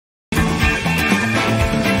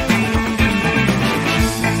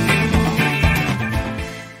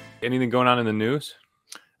Anything going on in the news?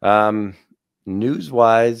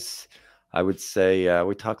 News-wise, I would say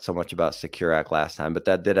we talked so much about Secure Act last time, but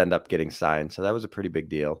that did end up getting signed. So that was a pretty big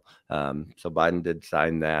deal. So Biden did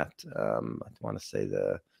sign that, I want to say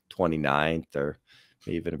the 29th or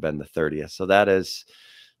may even have been the 30th. So that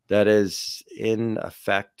is in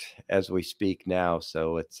effect as we speak now.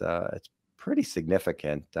 So it's pretty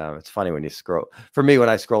significant. It's funny when you scroll. For me, when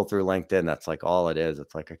I scroll through LinkedIn, that's like all it is.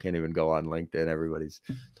 It's like I can't even go on LinkedIn. Everybody's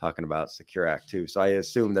talking about Secure Act 2. So I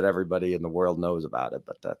assume that everybody in the world knows about it,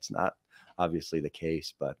 but that's not obviously the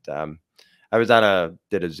case. But I was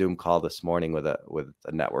did a Zoom call this morning with a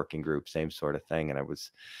networking group, same sort of thing, and I was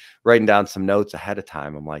writing down some notes ahead of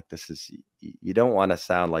time. I'm like, you don't want to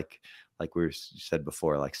sound like we said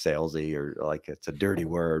before, like salesy or like it's a dirty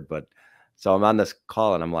word, but. So I'm on this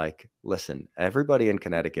call and I'm like, listen, everybody in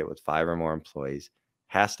Connecticut with 5 or more employees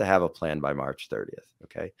has to have a plan by March 30th.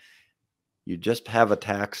 Okay. You just have a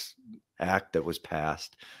tax act that was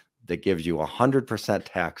passed that gives you 100%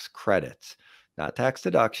 tax credits, not tax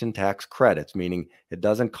deduction, tax credits, meaning it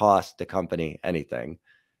doesn't cost the company anything.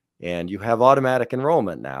 And you have automatic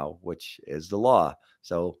enrollment now, which is the law.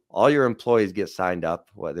 So all your employees get signed up,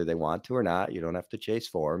 whether they want to or not. You don't have to chase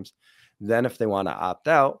forms. Then if they want to opt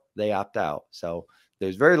out, they opt out. So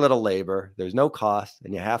there's very little labor, there's no cost,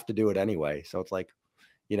 and you have to do it anyway. So it's like,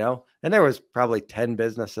 and there was probably 10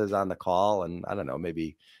 businesses on the call, and I don't know,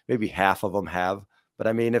 maybe half of them have. But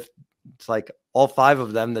I mean, if it's like all 5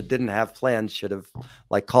 of them that didn't have plans should have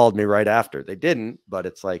like called me right after. They didn't, but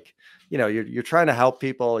it's like, you're trying to help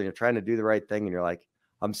people and you're trying to do the right thing. And you're like,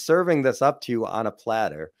 I'm serving this up to you on a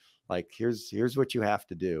platter. Like, here's what you have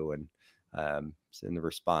to do. And the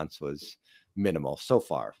response was minimal so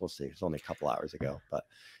far. We'll see. It's only a couple hours ago, but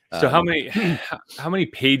so how many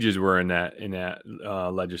pages were in that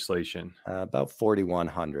legislation? About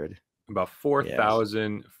 4,100. About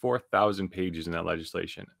 4,000 pages in that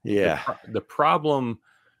legislation. Yeah. The problem,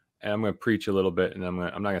 and I'm going to preach a little bit, and I'm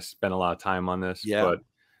not going to spend a lot of time on this, but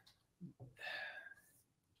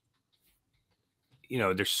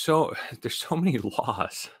there's so many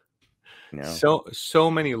laws.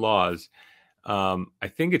 So many laws. I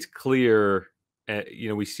think it's clear,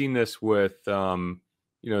 we've seen this with,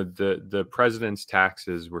 the president's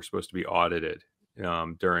taxes were supposed to be audited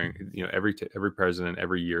during, every president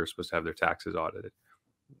every year is supposed to have their taxes audited.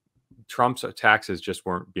 Trump's taxes just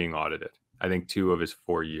weren't being audited. I think 2 of his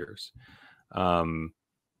 4 years.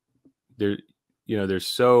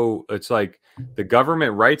 It's like the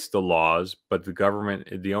government writes the laws, but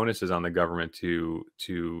the onus is on the government to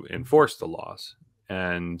enforce the laws.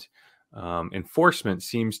 And enforcement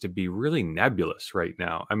seems to be really nebulous right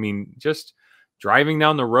now. I mean, just driving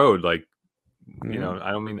down the road, like, I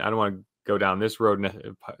don't want to go down this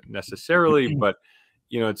road necessarily, but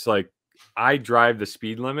it's like I drive the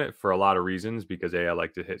speed limit for a lot of reasons because I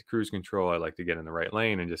like to hit cruise control. I like to get in the right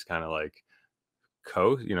lane and just kind of like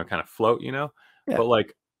coast, kind of float, Yeah. But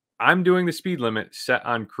like I'm doing the speed limit set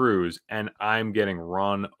on cruise and I'm getting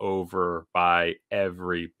run over by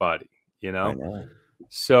everybody, I know.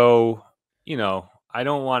 So, I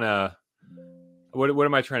don't want to, what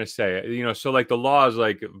am I trying to say? So like the laws,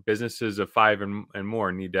 like businesses of 5 and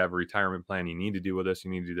more need to have a retirement plan. You need to do this.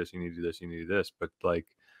 You need to do this. You need to do this. You need to do this. But like,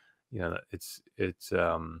 it's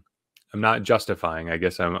I'm not justifying. I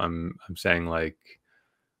guess I'm saying like,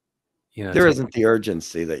 there isn't the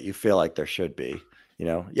urgency that you feel like there should be,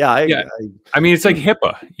 I mean, it's like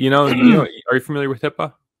HIPAA, are you familiar with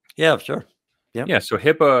HIPAA? Yeah, sure. Yeah. So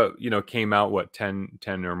HIPAA, came out 10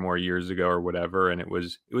 or more years ago or whatever. And it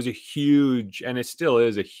was a huge, and it still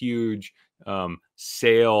is a huge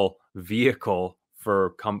sale vehicle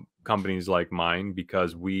for companies like mine,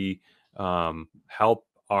 because we help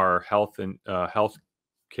our health and health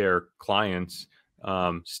care clients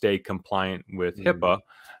stay compliant with HIPAA.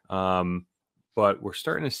 But we're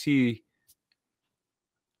starting to see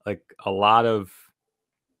like a lot of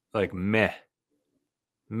like meh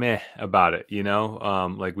about it,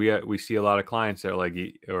 like we see a lot of clients that are like,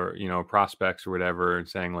 or prospects or whatever, and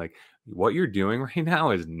saying like, what you're doing right now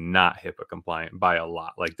is not HIPAA compliant by a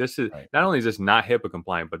lot. Like this is not only is this not HIPAA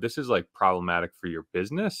compliant, but this is like problematic for your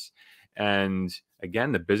business. And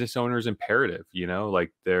again, the business owner is imperative,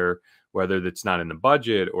 like whether it's not in the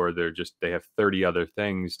budget or they have 30 other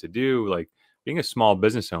things to do. Like being a small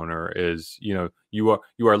business owner is, you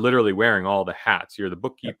are literally wearing all the hats. You're the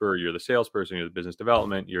bookkeeper, you're the salesperson, you're the business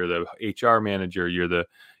development, you're the HR manager, you're the,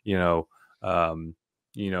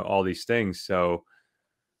 all these things. So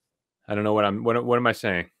I don't know what am I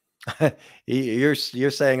saying? You're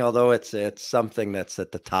saying, although it's something that's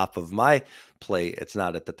at the top of my plate, it's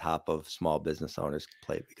not at the top of small business owners'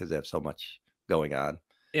 plate because they have so much going on.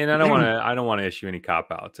 And I don't want to issue any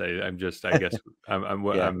cop outs. I'm just, I guess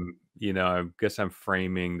Yeah. I guess I'm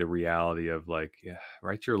framing the reality of like, yeah,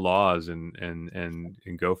 write your laws and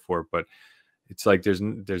go for it. But it's like there's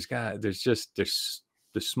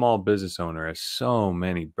the small business owner has so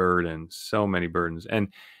many burdens, and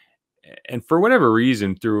for whatever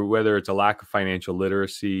reason, through whether it's a lack of financial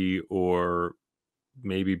literacy or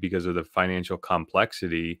maybe because of the financial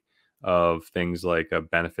complexity of things like a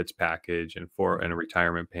benefits package and a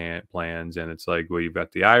retirement plans, and it's like, well, you've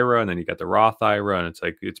got the IRA and then you got the Roth IRA, and it's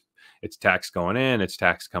like it's tax going in, it's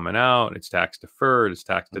tax coming out, it's tax deferred, it's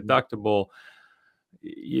tax Mhm. deductible.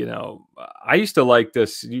 I used to like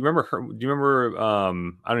this. Do you remember I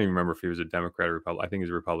don't even remember if he was a Democrat or Republican. I think he's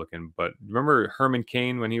a Republican, but remember Herman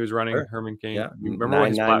Cain when he was running? Sure. Herman Cain, Yeah. you remember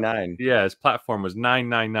what $9.99. his platform was?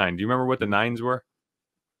 999. Do you remember what the nines were?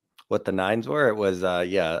 What the nines were? It was,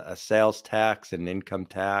 yeah, a sales tax and income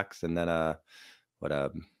tax, and then what, I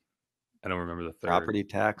don't remember the third. property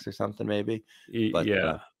tax or something maybe. But,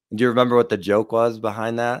 Yeah. do you remember what the joke was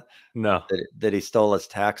behind that? No. That he stole his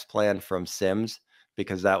tax plan from Sims,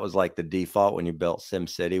 because that was like the default when you built Sim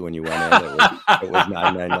City. When you went in, it was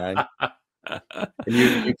 999, and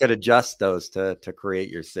you could adjust those to create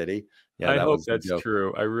your city. Yeah, I that hope was the that's joke.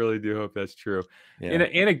 true. I really do hope that's true. Yeah.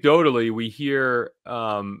 Anecdotally, we hear,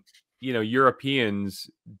 Europeans,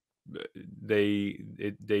 they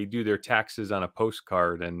do their taxes on a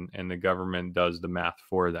postcard, and the government does the math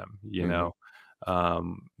for them. Mhm.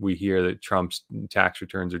 We hear that Trump's tax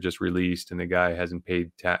returns are just released and the guy hasn't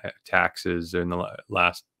paid taxes in the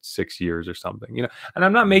last 6 years or something. And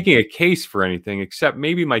I'm not Mhm. making a case for anything, except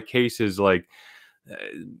maybe my case is like, uh,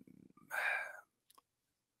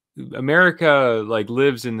 America like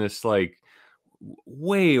lives in this like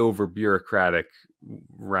way over bureaucratic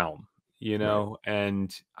realm, Right.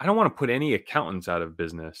 and I don't want to put any accountants out of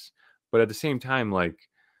business, but at the same time, like,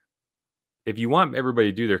 if you want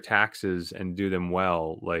everybody to do their taxes and do them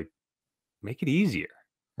well, like, make it easier,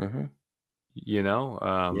 Mhm. you know?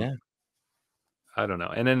 Yeah. I don't know.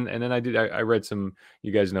 And then I read some,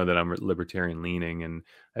 you guys know that I'm libertarian leaning, and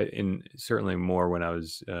in certainly more when I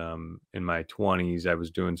was in my 20s, I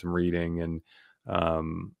was doing some reading, and I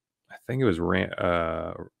think it was Ron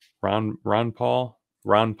Paul,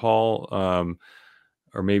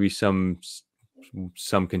 or maybe some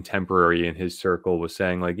contemporary in his circle was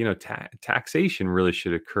saying, like, taxation really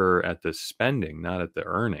should occur at the spending, not at the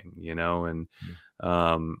earning, Mm.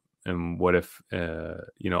 um, and what if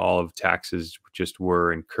all of taxes just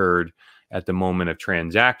were incurred at the moment of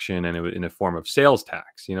transaction, and it was in the form of sales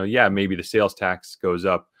tax? Yeah, maybe the sales tax goes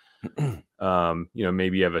up.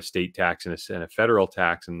 Maybe you have a state tax and a federal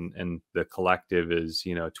tax, and the collective is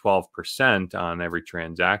 12% on every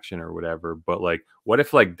transaction or whatever. But like, what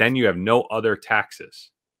if like then you have no other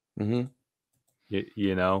taxes? Mhm. You,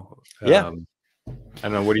 you know, Yeah. I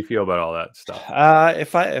don't know. What do you feel about all that stuff?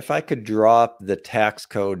 If I could draw up the tax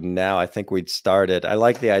code now, I think we'd start it. I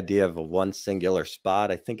like the idea of a one singular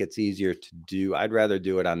spot. I think it's easier to do. I'd rather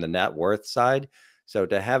do it on the net worth side. So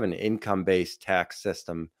to have an income-based tax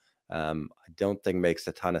system, I don't think makes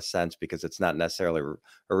a ton of sense, because it's not necessarily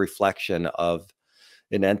a reflection of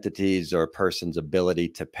an entity's or a person's ability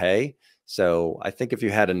to pay. So I think if you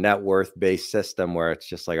had a net worth based system where it's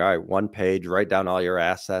just like, all right, one page, write down all your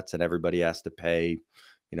assets, and everybody has to pay,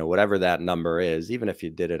 whatever that number is, even if you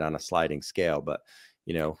did it on a sliding scale, but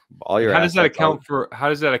all And your assets, all. how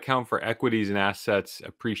does that account for equities and assets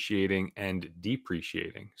appreciating and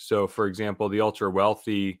depreciating? So, for example, the ultra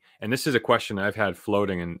wealthy, and this is a question I've had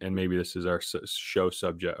floating, and maybe this is our show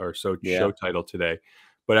subject or show Yeah. title today.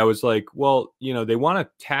 But I was like, well, they want to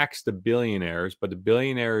tax the billionaires, but the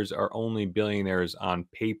billionaires are only billionaires on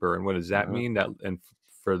paper. And what does that Uh-huh. mean? That, and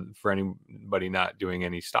for anybody not doing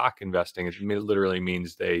any stock investing, it literally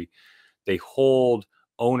means they hold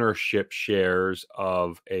ownership shares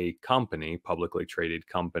of a company, publicly traded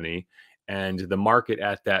company, and the market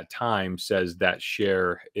at that time says that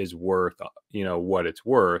share is worth, what it's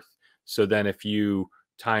worth. So then if you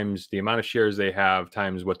times the amount of shares they have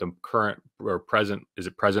times what the current or present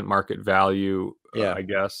market value, Yeah. I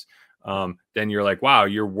guess, then you're like, wow,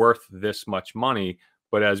 you're worth this much money.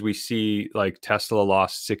 But as we see, like Tesla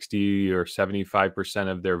lost 60 or 75%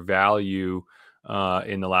 of their value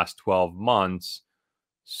in the last 12 months.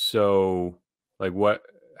 So, like,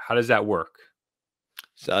 how does that work?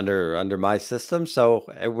 So under my system, so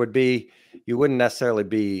it would be, you wouldn't necessarily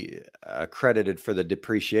be credited for the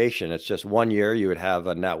depreciation. It's just 1 year you would have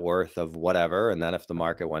a net worth of whatever, and then if the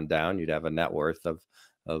market went down, you'd have a net worth of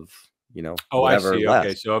Oh, I whatever see. Okay.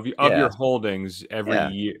 less. So of Yeah, your holdings every yeah,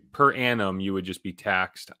 year per annum, you would just be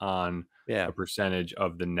taxed on yeah. a percentage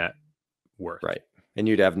of the net worth. Right. And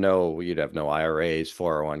you'd have no IRAs,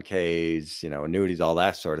 401ks, annuities, all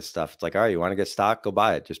that sort of stuff. It's like, all right, you want to get stock, go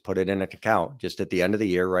buy it. Just put it in an account. Just at the end of the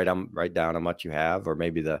year, write down how much you have, or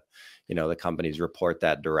maybe the companies report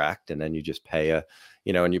that direct, and then you just pay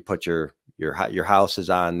and you put your houses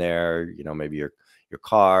on there, maybe your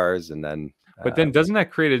cars, and then. But then doesn't that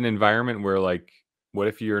create an environment where, like, what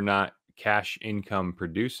if you're not cash income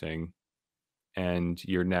producing and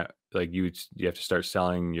you're not, like, you have to start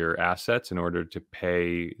selling your assets in order to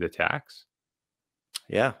pay the tax?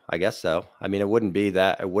 Yeah, I guess so. I mean, it wouldn't be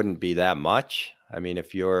that much. I mean,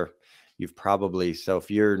 if your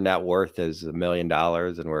net worth is $1 million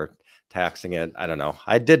and we're taxing it, I don't know.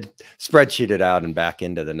 I did spreadsheet it out and back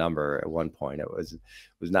into the number at one point. It was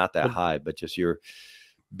not that But high, but just you're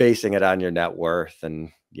basing it on your net worth. And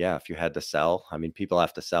yeah, if you had to sell, I mean, people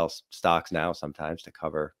have to sell stocks now sometimes to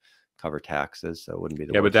cover taxes, so it wouldn't be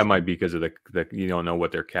the yeah, but worst that thing. might be because of the you don't know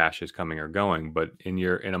what their cash is coming or going. But in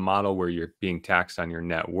a model where you're being taxed on your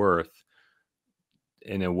net worth,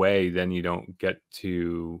 in a way, then you don't get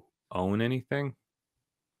to own anything.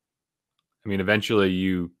 I mean,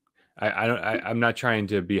 eventually I'm not trying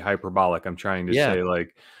to be hyperbolic. I'm trying to Yeah, say,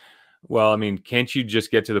 like, well, I mean, can't you just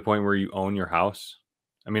get to the point where you own your house?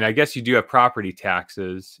 I mean, I guess you do have property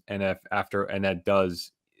taxes, and that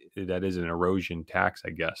is an erosion tax,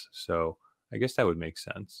 I guess. So I guess that would make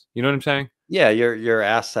sense. You know what I'm saying? yeah, your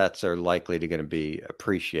assets are likely to going to be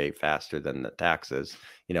appreciate faster than the taxes.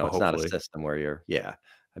 Well, It's not a hopefully. system where yeah.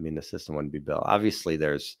 I mean, the system wouldn't be built. Obviously,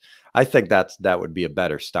 I think that would be a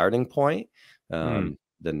better starting point. Hmm.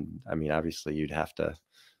 Than, I mean, obviously you'd have to,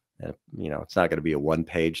 it's not going to be a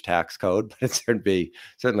one-page tax code, but it's going to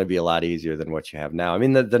certainly be a lot easier than what you have now. I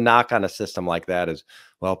mean, the knock on a system like that is,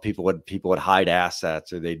 well, people would hide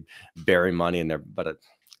assets, or they'd bury money in there, but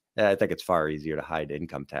I think it's far easier to hide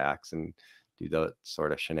income tax and do those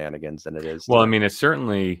sort of shenanigans than it is Well, I to, mean, it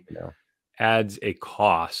certainly you know. adds a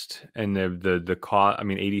cost, and the cost. I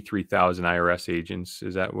mean, 83,000 IRS agents.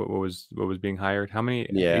 Is that what was being hired?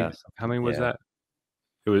 Yeah, How something. many was Yeah, that?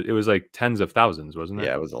 It was like tens of thousands, wasn't it?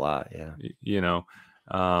 yeah, it was a lot. Yeah. You know,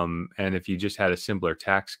 and if you just had a simpler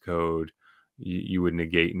tax code, you would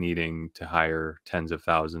negate needing to hire tens of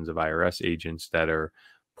thousands of IRS agents that are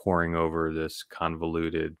poring over this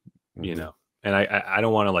convoluted, you Hmm. know. And I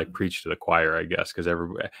don't want to, like, preach to the choir, I guess, because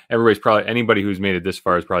everybody's probably, anybody who's made it this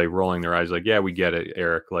far is probably rolling their eyes like, yeah, we get it,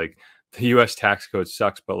 Eric. Like, the U.S. tax code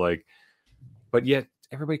sucks, but yet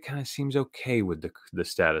everybody kind of seems okay with the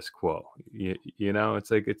status quo.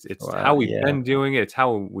 It's like it's how Well, we've yeah. been doing it. It's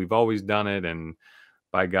how we've always done it, and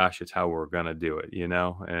by gosh, it's how we're gonna do it.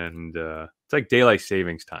 And it's like daylight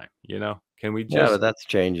savings time. Can we Yeah, but just? that's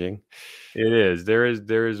changing. It is. There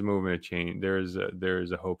is movement of change. There is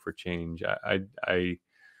a hope for change. I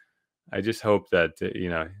just hope that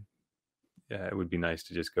yeah, it would be nice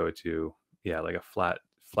to just go to, yeah, like a flat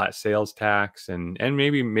sales tax, and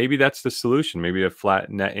maybe that's the solution. Maybe a flat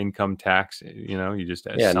net income tax. You just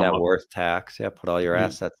Yeah, sum net up worth tax. Yeah, put all your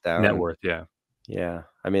assets down net and worth. Yeah, yeah.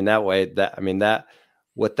 I mean, that way that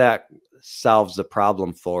what that solves the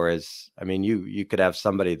problem for is, I mean, you could have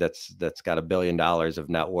somebody that's got $1 billion of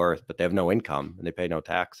net worth, but they have no income and they pay no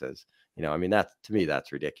taxes. I mean, that to me,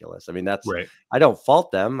 that's ridiculous. I mean, right. I don't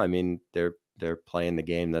fault them. I mean, they're playing the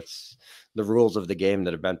game, that's the rules of the game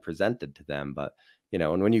that have been presented to them. But,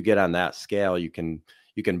 and when you get on that scale, you can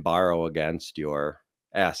borrow against your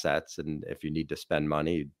assets. And if you need to spend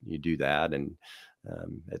money, you do that. And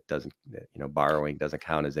it doesn't, borrowing doesn't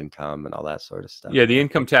count as income and all that sort of stuff. Yeah, the But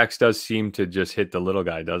income tax does seem to just hit the little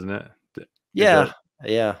guy, doesn't it? Is that, yeah,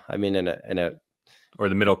 yeah. I mean, or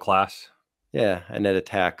the middle class? yeah, and it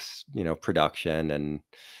attacks, production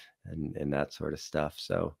and that sort of stuff.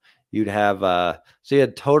 So you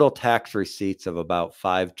had total tax receipts of about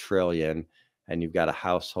 5 trillion, and you've got a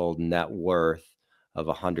household net worth of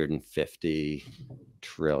 150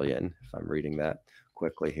 trillion, if I'm reading that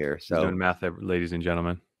quickly here. He's doing So math, ladies and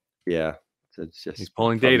gentlemen. yeah, so it's He's just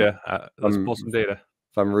pulling if I'm data. Let's pull some data.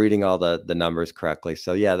 if I'm reading all the numbers correctly.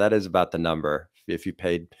 So yeah, that is about the number. If you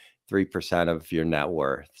paid 3% of your net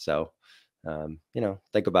worth. So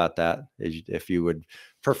think about that. If you would So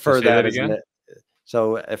prefer say that that as again.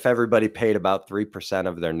 so if everybody paid about 3%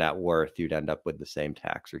 of their net worth, you'd end up with the same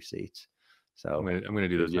tax receipts. I'm So gonna I'm gonna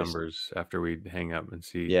do you those just numbers after we hang up and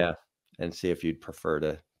see. yeah, and see if you'd prefer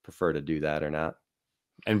to do that or not.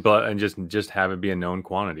 And just have it be a known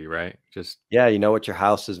quantity, right? Just Yeah, you know what your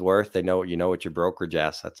house is worth. They know what your brokerage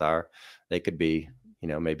assets are. They could be,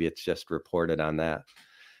 maybe it's just reported on that.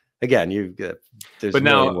 Again, there's But a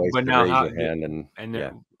million now, ways but to now, raise how your hand, and and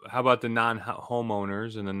yeah. how about the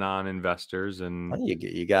non-homeowners and the non-investors? And Well,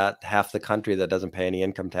 you got half the country that doesn't pay any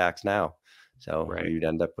income tax now. So Right. you'd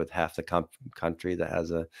end up with half the country that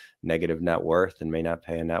has a negative net worth and may not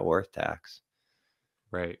pay a net worth tax.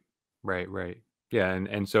 Right. Right. Right. Yeah.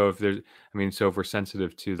 And so if there's, I mean, so if we're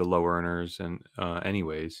sensitive to the low earners and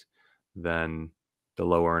anyways, then the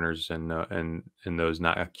low earners and those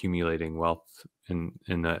not accumulating wealth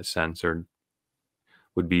in that sense or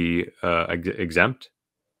would be exempt.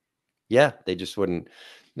 Yeah, they just wouldn't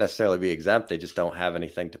necessarily be exempt. They just don't have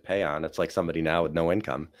anything to pay on. It's like somebody now with no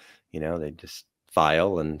income. They just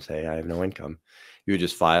file and say, I have no income. You would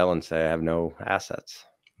just file and say, I have no assets.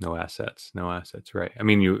 No assets. No assets. Right. I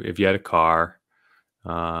mean, if you had a car,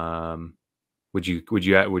 um, would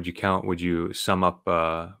you sum up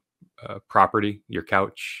property, your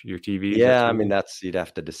couch, your TVs, that Yeah, I sort of mean thing? you'd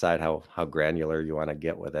have to decide how granular you want to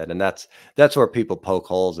get with it, and that's where people poke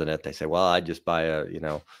holes in it. They say, "Well, I just buy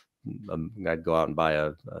I'd go out and buy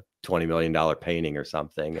a $20 million painting or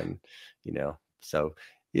something," and so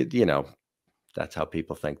it, that's how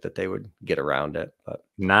people think that they would get around it. But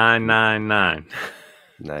 999.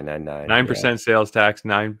 999, yeah, 9% sales tax,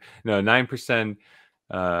 9%,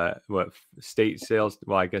 state sales.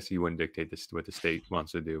 Well, I guess you wouldn't dictate this what the state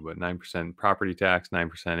wants to do, but 9% property tax,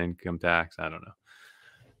 9% income tax. I don't know.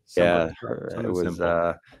 Somewhat, yeah. It something was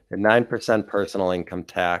simple. 9% personal income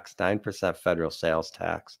tax, 9% federal sales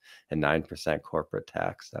tax, and 9% corporate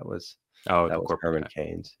tax. Oh, the That was corporate Herman tax.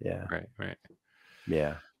 Cain's. Yeah. Right, right.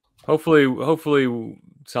 Yeah. Hopefully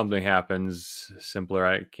something happens simpler.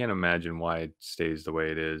 I can't imagine why it stays the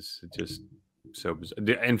way it is. It just so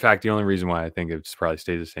in fact, the only reason why I think it's probably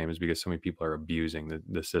stays the same is because so many people are abusing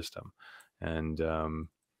the system and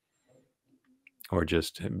or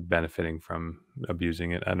just benefiting from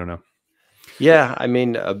abusing it. I don't know. Yeah, I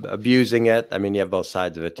mean, abusing it. I mean, you have both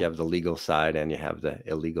sides of it. You have the legal side and you have the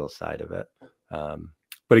illegal side of it. Um,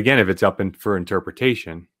 But again, if it's up for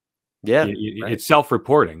interpretation, yeah, right, it's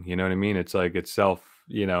self-reporting. You know what I mean? It's like it's self.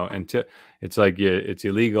 Until it's like it's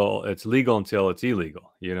illegal. It's legal until it's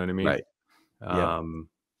illegal. You know what I mean? right. Yep. Um,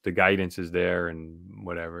 the guidance is there and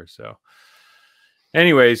whatever. So,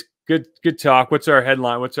 anyways, good talk. What's our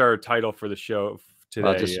headline? What's our title for the show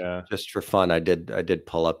Well, today? just for fun, I did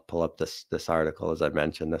pull up this article as I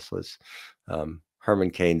mentioned. This was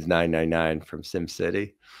Herman Cain's 999 from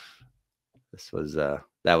SimCity. This was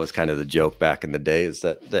that was kind of the joke back in the day, is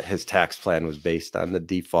that his tax plan was based on the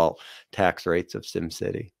default tax rates of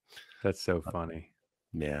SimCity. That's so funny.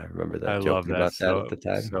 Yeah, I remember I that, love joking that about that at the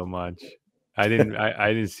time. so much. I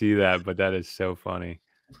didn't see that, but that is so funny.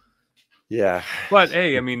 Yeah. But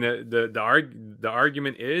hey, I mean the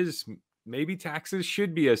argument is maybe taxes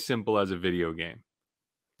should be as simple as a video game.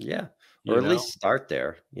 Yeah, or You at know? least start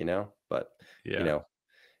there, but, you Yeah. know,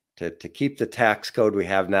 to keep the tax code we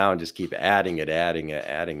have now and just keep adding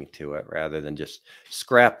to it rather than just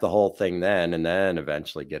scrap the whole thing then and then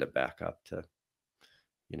eventually get it back up to,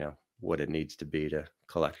 what it needs to be to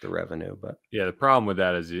collect the revenue, but Yeah, the problem with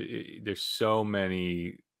that is there's so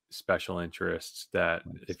many special interests that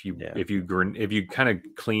yeah. if you kind of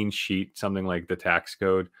clean sheet something like the tax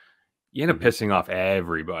code, you end up Mhm, pissing off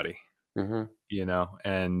everybody, mhm,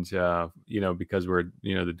 and because we're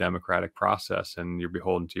the democratic process and you're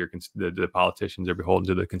beholden to the politicians are beholden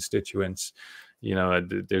to the constituents.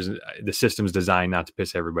 There's the system's designed not to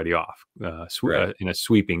piss everybody off right. in a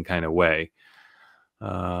sweeping kind of way.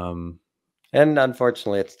 Um, And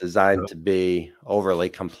unfortunately, it's designed so, to be overly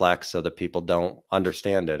complex so that people don't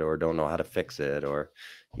understand it or don't know how to fix it or,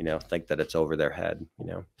 think that it's over their head.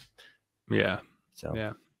 yeah, So,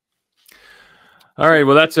 yeah. All right.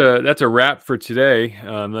 Well, that's a wrap for today.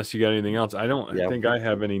 Unless you got anything else, I don't yeah. think I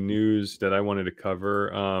have any news that I wanted to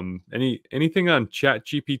cover. Anything on Chat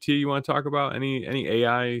GPT you want to talk about? Any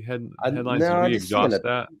AI headlines? Did No, we just seeing exhaust it.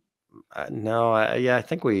 that? No, yeah, I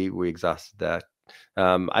think we exhausted that.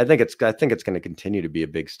 I think it's going to continue to be a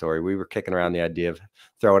big story. We were kicking around the idea of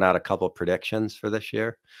throwing out a couple predictions for this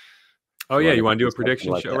year. Oh If you yeah, wanted you to want to do do a something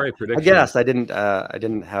prediction like show? that, Right, I predictions. guess I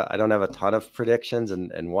don't have a ton of predictions,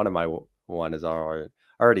 and one of my one is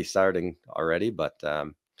already starting already, but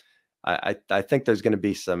I think there's going to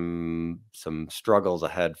be some struggles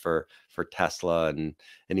ahead for Tesla and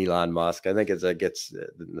Elon Musk. I think as it gets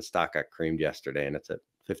the stock got creamed yesterday, and it's at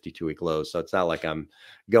 52-week lows. So it's not like I'm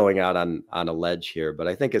going out on a ledge here, but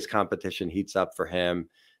I think as competition heats up for him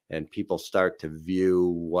and people start to view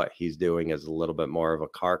what he's doing as a little bit more of a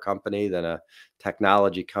car company than a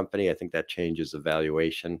technology company, I think that changes the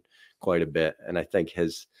valuation quite a bit. And I think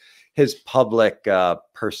his public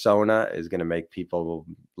persona is going to make people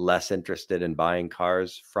less interested in buying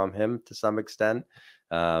cars from him to some extent,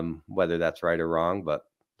 whether that's right or wrong. But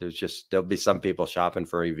there'll be some people shopping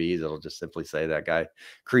for EVs that'll just simply say that guy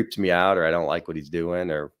creeps me out, or I don't like what he's doing,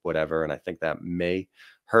 or whatever. And I think that may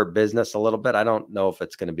hurt business a little bit. I don't know if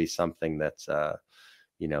it's going to be something that's that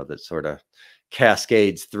sort of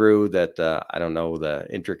cascades through that. I don't know the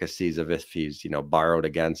intricacies of if he's borrowed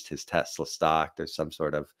against his Tesla stock. There's some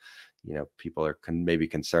sort of people are maybe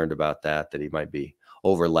concerned about that he might be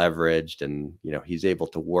over leveraged, and he's able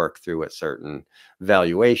to work through at certain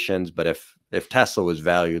valuations. But if Tesla was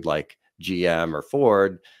valued like GM or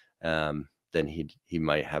Ford, then he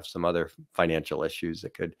might have some other financial issues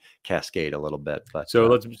that could cascade a little bit. But so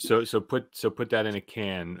let's put that in a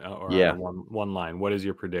can, or yeah, on one line. What is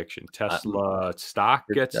your prediction? Tesla stock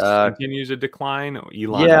continues a decline.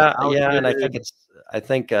 Elon, yeah, and I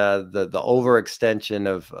think the overextension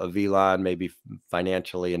of Elon, maybe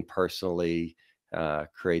financially and personally,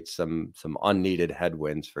 creates some unneeded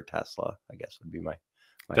headwinds for Tesla, I guess would be my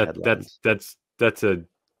headlines. That's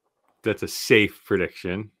a safe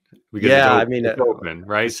prediction. Because it's open,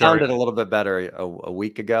 right? It sounded a little bit better a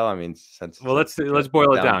week ago. I mean, let's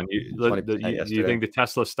boil it down. Do you think the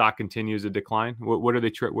Tesla stock continues to decline? What are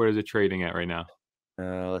they? Where is it trading at right now?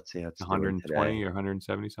 Let's see. 120 or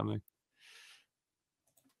 170 something.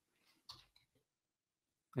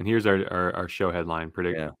 And here's our show headline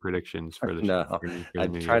predictions for the show.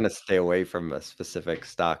 I'm trying to stay away from specific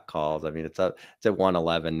stock calls. I mean, it's at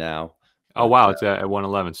 111 now. Oh, wow. It's at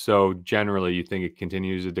 111. So generally, you think it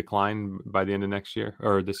continues to decline by the end of next year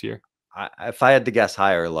or this year? If I had to guess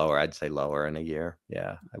higher or lower, I'd say lower in a year.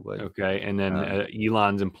 Yeah, I would. Okay. And then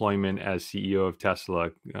Elon's employment as CEO of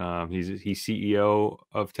Tesla. He's CEO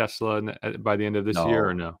of Tesla by the end of this year,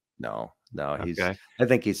 or no? No. Okay. I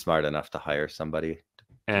think he's smart enough to hire somebody.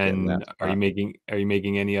 And are you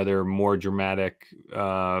making any other more dramatic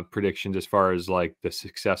predictions as far as like the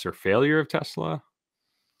success or failure of Tesla?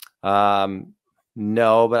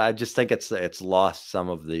 No, but I just think it's lost some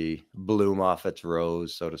of the bloom off its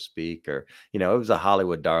rose, so to speak. Or it was a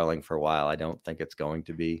Hollywood darling for a while. I don't think it's going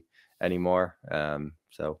to be anymore.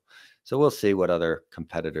 So we'll see what other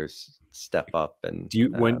competitors step up. And do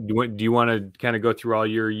you want to kind of go through all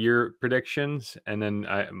your year predictions and then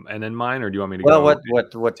mine, or do you want me to go? Well,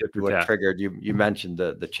 what triggered you mentioned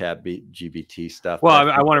the chat GBT stuff. Well,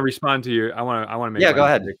 I want to respond to your. I want to make go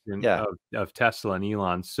ahead. Of Tesla and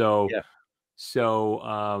Elon. So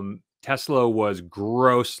Tesla was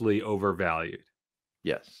grossly overvalued.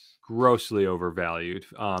 Yes. Grossly overvalued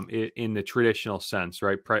in the traditional sense,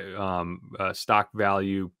 right? Stock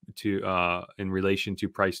value to in relation to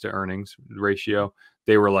price to earnings ratio,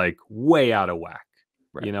 they were like way out of whack,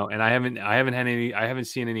 right. And I haven't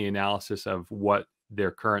seen any analysis of what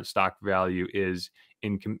their current stock value is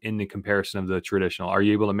in the comparison of the traditional. Are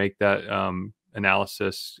you able to make that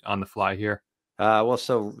analysis on the fly here? Well,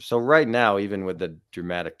 so right now, even with the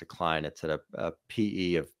dramatic decline, it's at a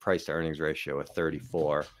PE of price to earnings ratio of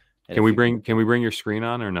 34. Can we bring your screen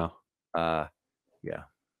on or no? Yeah.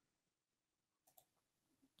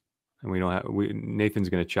 And we don't have Nathan's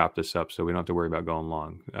going to chop this up, so we don't have to worry about going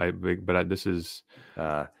long. This is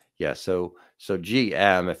So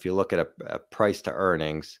GM, if you look at a price to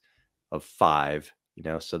earnings of 5,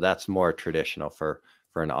 so that's more traditional for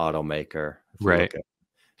an automaker. Right.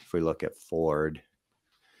 If we look at Ford,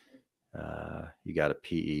 you got a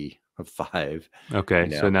PE of 5. Okay,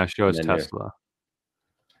 so now show us Tesla.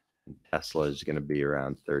 Tesla is going to be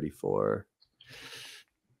around 34.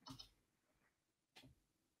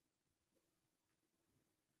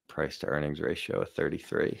 Price to earnings ratio of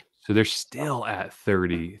 33. So they're still at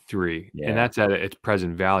 33, and that's at its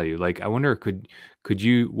present value. Like, I wonder, could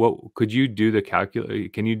you do the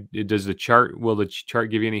calculate? Will the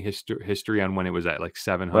chart give you any history on when it was at like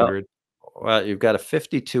 700? Well, you've got a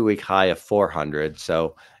 52-week high of 400.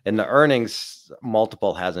 So, and the earnings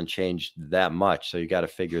multiple hasn't changed that much. So you got to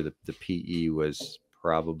figure that the PE was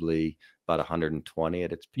probably about 120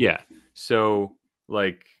 at its peak. Yeah. So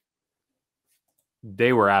like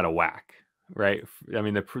they were out of whack, right? I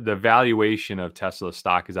mean, the valuation of Tesla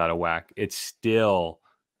stock is out of whack. It's still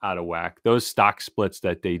out of whack. Those stock splits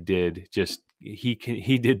that they did, he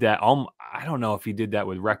did that. I don't know if he did that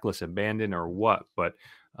with reckless abandon or what, but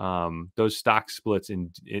those stock splits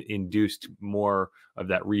induced more of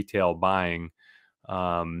that retail buying.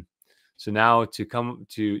 So now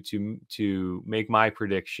to make my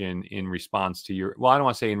prediction in response to your, well, I don't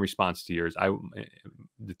want to say in response to yours,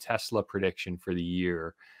 the Tesla prediction for the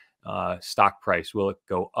year, stock price, will it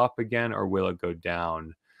go up again or will it go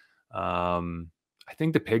down? I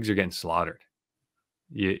think the pigs are getting slaughtered.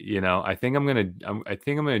 I think I'm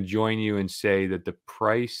gonna join you and say that the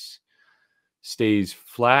price stays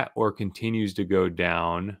flat or continues to go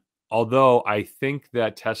down Although I think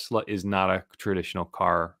that Tesla is not a traditional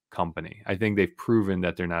car company. I think they've proven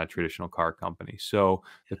that they're not a traditional car company. So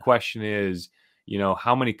the question is,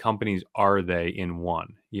 how many companies are they in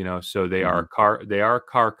one? So Mhm. they are a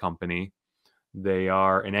car company. They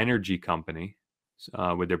are an energy company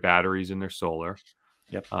with their batteries and their solar.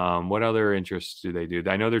 Yep. What other interests do they do?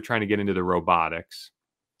 I know they're trying to get into the robotics.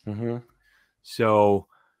 Mhm. So,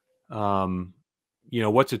 um,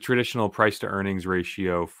 what's a traditional price to earnings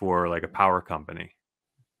ratio for like a power company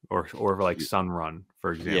or like Sunrun,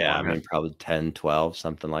 for example? Yeah, I I mean, mean, probably 10, 12,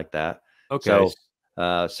 something like that. okay,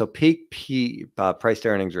 So, so price to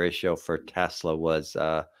earnings ratio for Tesla was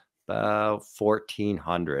about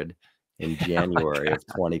 1400 in January of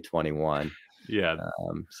 2021. yeah,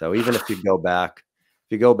 So even if you go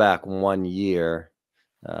back 1 year,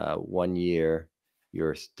 1 year,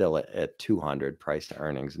 you're still at 200 price to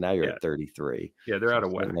earnings. Now you're yeah, at 33. yeah, they're So out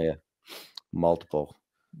of whack. certainly a multiple.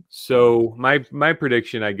 Uh, So my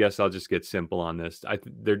prediction, I guess I'll just get simple on this.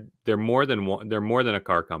 They're more than one. They're more than a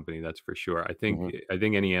car company, that's for sure. mhm, I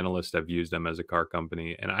think any analyst have used them as a car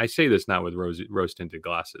company, and I say this not with rose tinted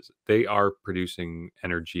glasses. They are producing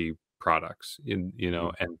energy products,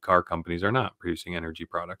 mhm. and car companies are not producing energy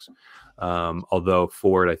products. Although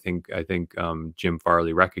Ford, I think Jim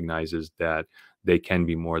Farley recognizes that they can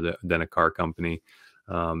be more than a car company.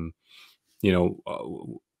 Um, you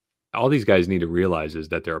know. All these guys need to realize is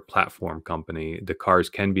that they're a platform company. The cars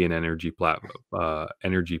can be an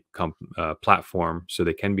platform, so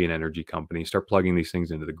they can be an energy company. Start plugging these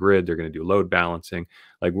things into the grid. They're going to do load balancing.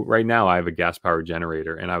 Like right now, I have a gas powered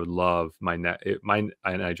generator, and I would love and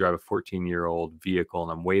I drive a 14-year-old vehicle,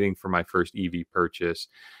 and I'm waiting for my first EV purchase.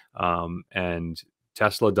 And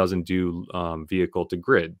Tesla doesn't do vehicle to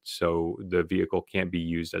grid, so the vehicle can't be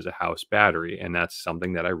used as a house battery, and that's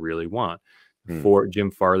something that I really want. Hmm.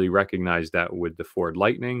 Jim Farley recognized that with the Ford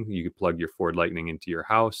Lightning, you could plug your Ford Lightning into your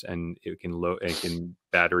house, and it can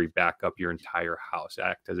battery back up your entire house,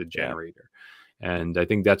 act as a Yeah. generator, and I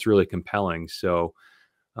think that's really compelling. So,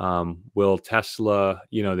 will Tesla?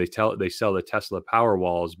 They sell the Tesla Power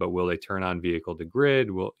Walls, but will they turn on vehicle to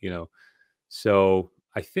grid? So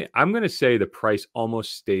I think I'm going to say the price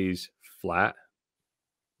almost stays flat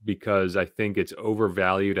because I think it's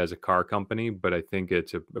overvalued as a car company, but I think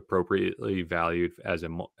it's appropriately valued as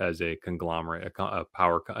as a conglomerate,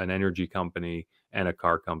 an energy company, and a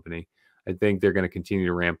car company. I think they're going to continue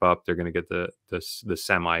to ramp up. They're going to get the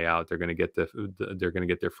semi out. They're going to get they're going to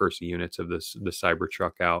get their first units of the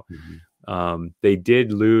Cybertruck out. Mhm. They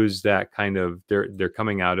did lose that kind of they're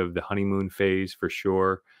coming out of the honeymoon phase for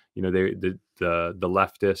sure. The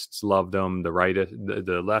leftists loved him, the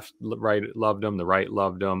left right loved him, the right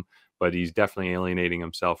loved him, but he's definitely alienating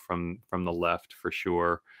himself from the left for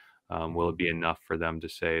sure. Will Mhm. it be enough for them to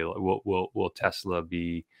say will Tesla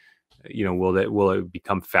be, will it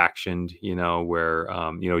become factioned, where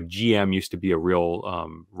GM used to be a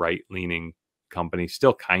real right leaning company,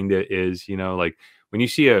 still kind of is, like when you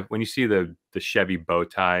see the Chevy bow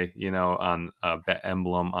tie, on a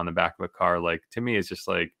emblem on the back of a car, like to me it's just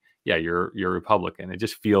like, yeah, you're Republican. It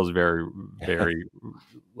just feels very, very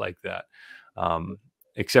like that.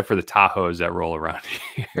 Except for the Tahoes that roll around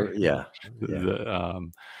here. Yeah. Yeah.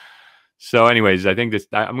 the So anyways, I think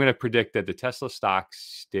I'm going to predict that the Tesla stock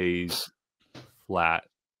stays flat,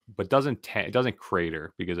 but it doesn't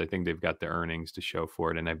crater, because I think they've got the earnings to show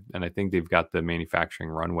for it, and I think they've got the manufacturing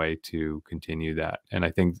runway to continue that, and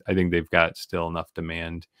I think they've got still enough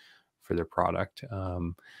demand for their product.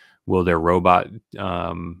 Will their robot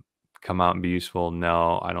come out and be useful?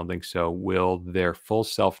 No, I don't think so. Will their full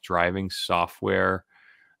self-driving software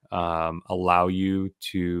allow you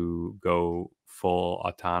to go full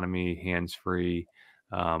autonomy, hands free?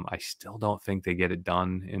 I still don't think they get it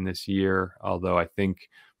done in this year. Although I think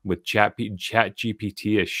with Chat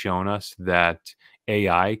GPT has shown us that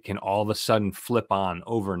AI can all of a sudden flip on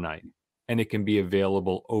overnight, and it can be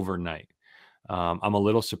available overnight. I'm a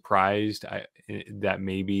little surprised that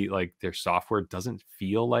maybe like their software doesn't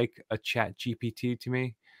feel like a Chat GPT to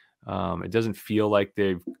me. It doesn't feel like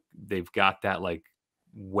they've got that like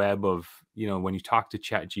web of, when you talk to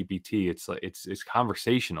Chat GPT, it's like it's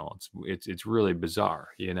conversational. It's really bizarre.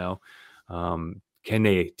 Can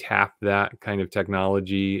they tap that kind of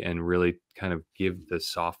technology and really kind of give the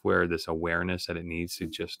software this awareness that it needs to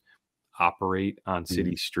just operate on Mhm.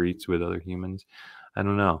 city streets with other humans? I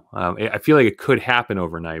don't know. I feel like it could happen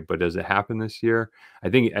overnight, but does it happen this year? I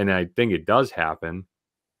think it does happen,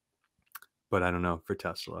 but I don't know for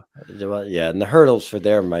Tesla. Well, yeah, and the hurdles for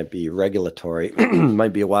there might be regulatory.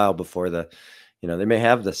 Might be a while before they may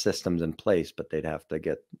have the systems in place, but they'd have to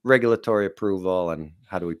get regulatory approval. And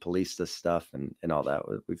how do we police this stuff and all that?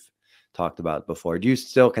 talked about before. Do you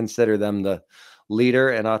still consider them the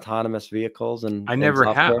leader in autonomous vehicles and I in never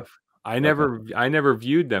software? have. I Okay. never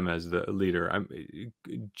viewed them as the leader.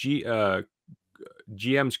 G, uh,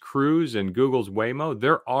 GM's Cruise and Google's Waymo,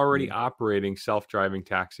 they're already Mhm. operating self-driving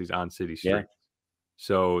taxis on city Yeah. streets.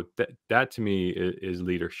 So that to me is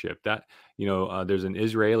leadership. That there's an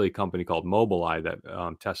Israeli company called Mobileye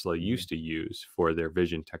that Tesla Mhm. used to use for their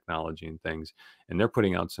vision technology and things, and they're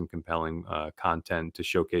putting out some compelling content to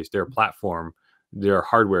showcase their platform. They're a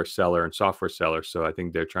hardware seller and software seller, so I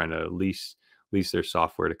think they're trying to lease their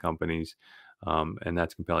software to companies, and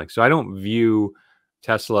that's compelling. So I don't view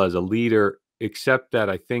Tesla as a leader, except that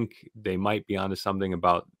I think they might be onto something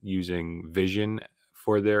about using vision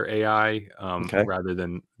for their AI Okay. rather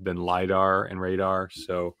than lidar and radar.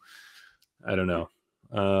 So I don't know.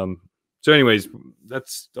 So, anyways,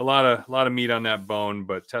 that's a lot of meat on that bone.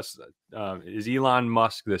 But Tesla is Elon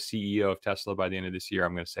Musk the CEO of Tesla by the end of this year?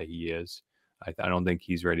 I'm going to say he is. I don't think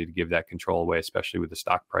he's ready to give that control away, especially with the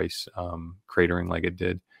stock price cratering like it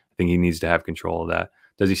did. I think he needs to have control of that.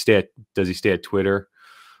 Does he stay at Twitter?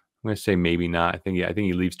 I'm going to say maybe not. I think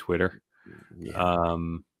he leaves Twitter. Yeah.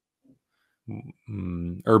 Um,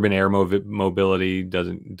 Urban air mobility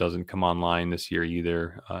doesn't come online this year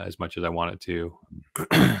either, as much as I want it to.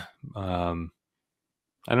 um,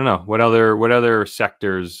 I don't know what other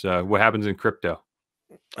sectors. What happens in crypto?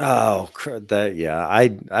 Oh, that yeah.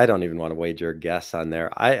 I don't even want to wager a guess on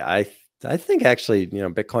there. I think actually,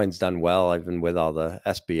 Bitcoin's done well even with all the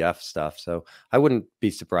SBF stuff. So I wouldn't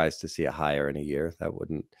be surprised to see it higher in a year. I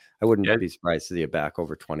wouldn't Yeah, be surprised to see it back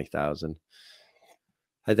over 20,000.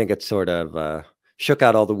 I think it sort of shook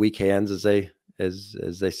out all the weak hands, as they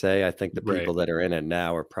say. I think the right. people that are in it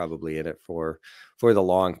now are probably in it for the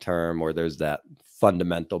long term, or there's that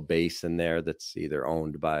fundamental base in there that's either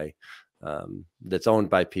owned by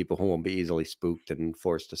people who won't be easily spooked and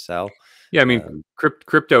forced to sell. Yeah, I mean, Um,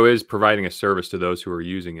 crypto is providing a service to those who are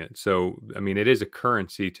using it. So, I mean, it is a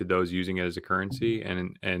currency to those using it as a currency,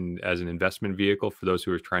 and as an investment vehicle for those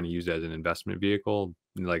who are trying to use it as an investment vehicle.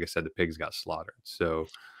 Like I said, the pigs got slaughtered. So,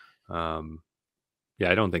 um,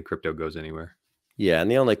 yeah, I don't think crypto goes anywhere. yeah,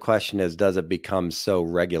 and the only question is, does it become so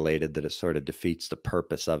regulated that it sort of defeats the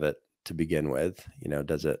purpose of it to begin with?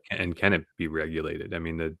 Does it? And can it be regulated? I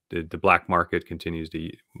mean, the black market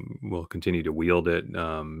will continue to wield it.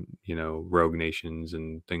 Rogue nations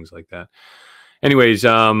and things like that. Anyways,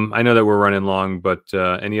 I know that we're running long, but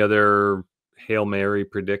any other Hail Mary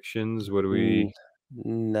predictions? What do Mm, we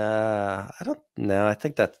nah, I don't know. I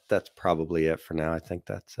think that's probably it for now. I think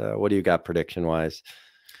that's what do you got prediction wise?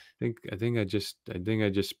 think? I think I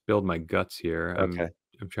just spilled my guts here. Okay.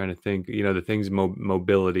 I'm trying to think. The things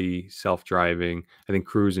mobility, self driving. I think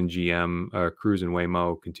Cruise and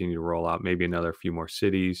Waymo continue to roll out. Maybe another few more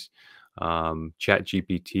cities. Chat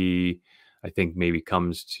GPT, I think maybe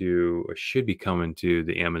comes to or should be coming to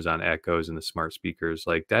the Amazon Echoes and the smart speakers.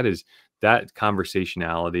 Like that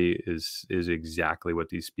conversationality is exactly what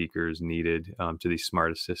these speakers needed to these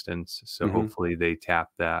smart assistants. So Hmm. hopefully they tap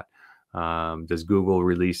that. Does Google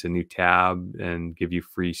release a new tab and give you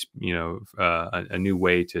free, a new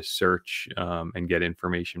way to search and get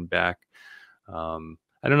information back?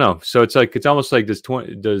 I don't know. So it's almost like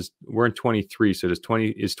we're in 23. So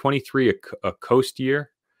is 23 a coast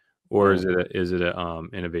year, or Mm. is it a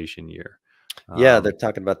innovation year? Yeah, they're Um,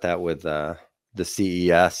 talking about that with the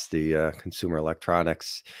CES, the Consumer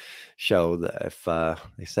Electronics show. That if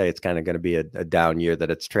they say it's kind of going to be a down year,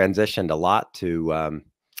 that it's transitioned a lot to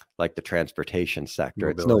like the transportation sector.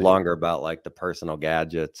 It's no Mobility. longer about like the personal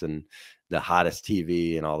gadgets and the hottest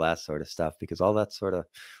TV and all that sort of stuff, because all that's sort of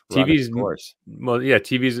run its TV's course. well, yeah,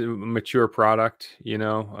 TV's a mature product. We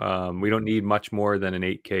don't need much more than an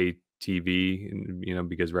 8K TV,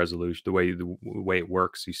 because resolution, the way it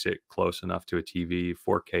works, you sit close enough to a TV,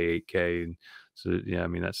 4K, 8K, and so yeah, I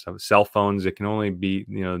mean that's stuff. Cell phones, it can only be,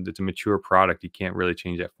 it's a mature product. You can't really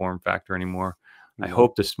change that form factor anymore. I Mhm.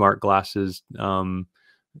 hope the smart glasses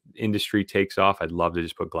industry takes off. I'd love to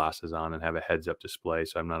just put glasses on and have a heads up display,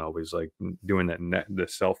 so I'm not always like doing the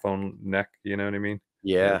cell phone neck. You know what I mean?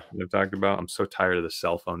 Yeah, I've talked about. I'm so tired of the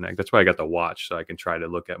cell phone neck. That's why I got the watch, so I can try to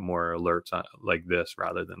look at more alerts on like this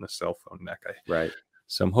rather than the cell phone neck. right.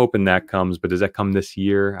 So I'm hoping that comes, but does that come this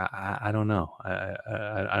year? I don't know.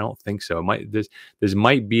 I don't think so. It might this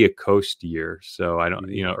might be a coast year. So I don't,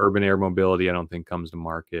 Mhm. urban air mobility. I don't think comes to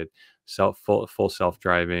market. Full self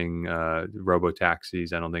driving robo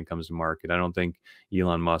taxis. I don't think comes to market. I don't think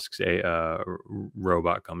Elon Musk's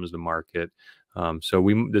robot comes to market. So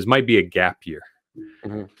this might be a gap year.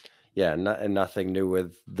 Mhm. Yeah, and nothing new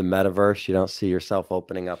with the metaverse. You don't see yourself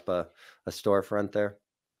opening up a storefront there.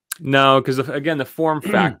 No, because again, the form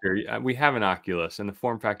factor. We have an Oculus, and the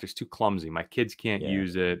form factor is too clumsy. My kids can't Yeah.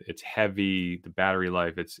 use it. It's heavy. The battery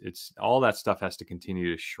life. It's all that stuff has to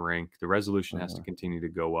continue to shrink. The resolution has to Mhm. continue to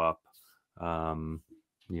go up. Um,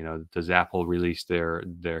 does Apple release their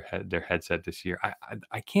headset this year?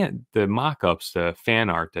 I can't. The mock-ups, the fan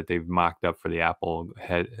art that they've mocked up for the Apple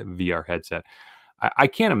VR headset. I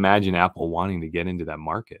can't imagine Apple wanting to get into that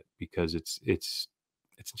market because it's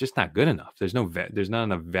just not good enough. There's not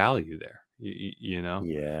enough value there, Yeah.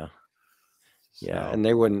 Yeah, So and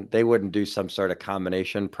they wouldn't do some sort of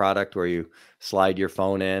combination product where you slide your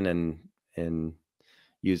phone in and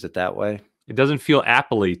use it that way? it doesn't feel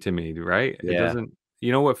Apple-y to me, right? It Yeah. doesn't.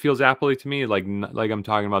 You know what feels Apple-y to me? Like I'm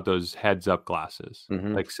talking about those heads-up glasses,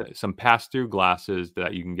 Mhm. like some pass-through glasses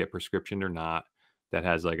that you can get prescription or not, that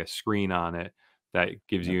has like a screen on it that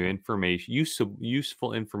gives Yeah. you information,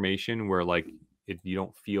 useful information where like you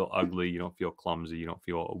don't feel ugly, you don't feel clumsy, you don't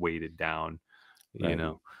feel weighted down. you Right.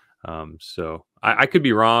 know so I could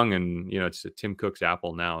be wrong, and it's Tim Cook's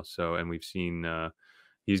Apple now, so, and we've seen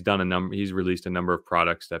he's released a number of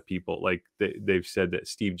products that people like, they've said that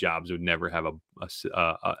Steve Jobs would never have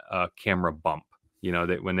a camera bump,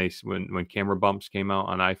 that when camera bumps came out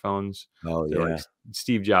on iPhones, Oh, they're like, yeah.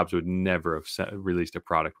 Steve Jobs would never have released a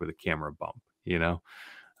product with a camera bump, Yeah.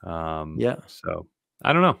 so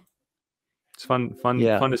I don't know. It's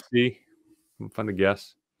Yeah. fun to see, fun to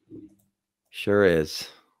guess. Sure is.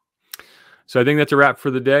 So I think that's a wrap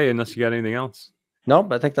for the day, unless you got anything else.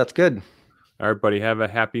 Nope, I think that's good. All right, buddy. Have a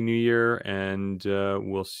happy new year, and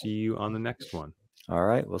we'll see you on the next one. All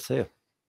right, we'll see you.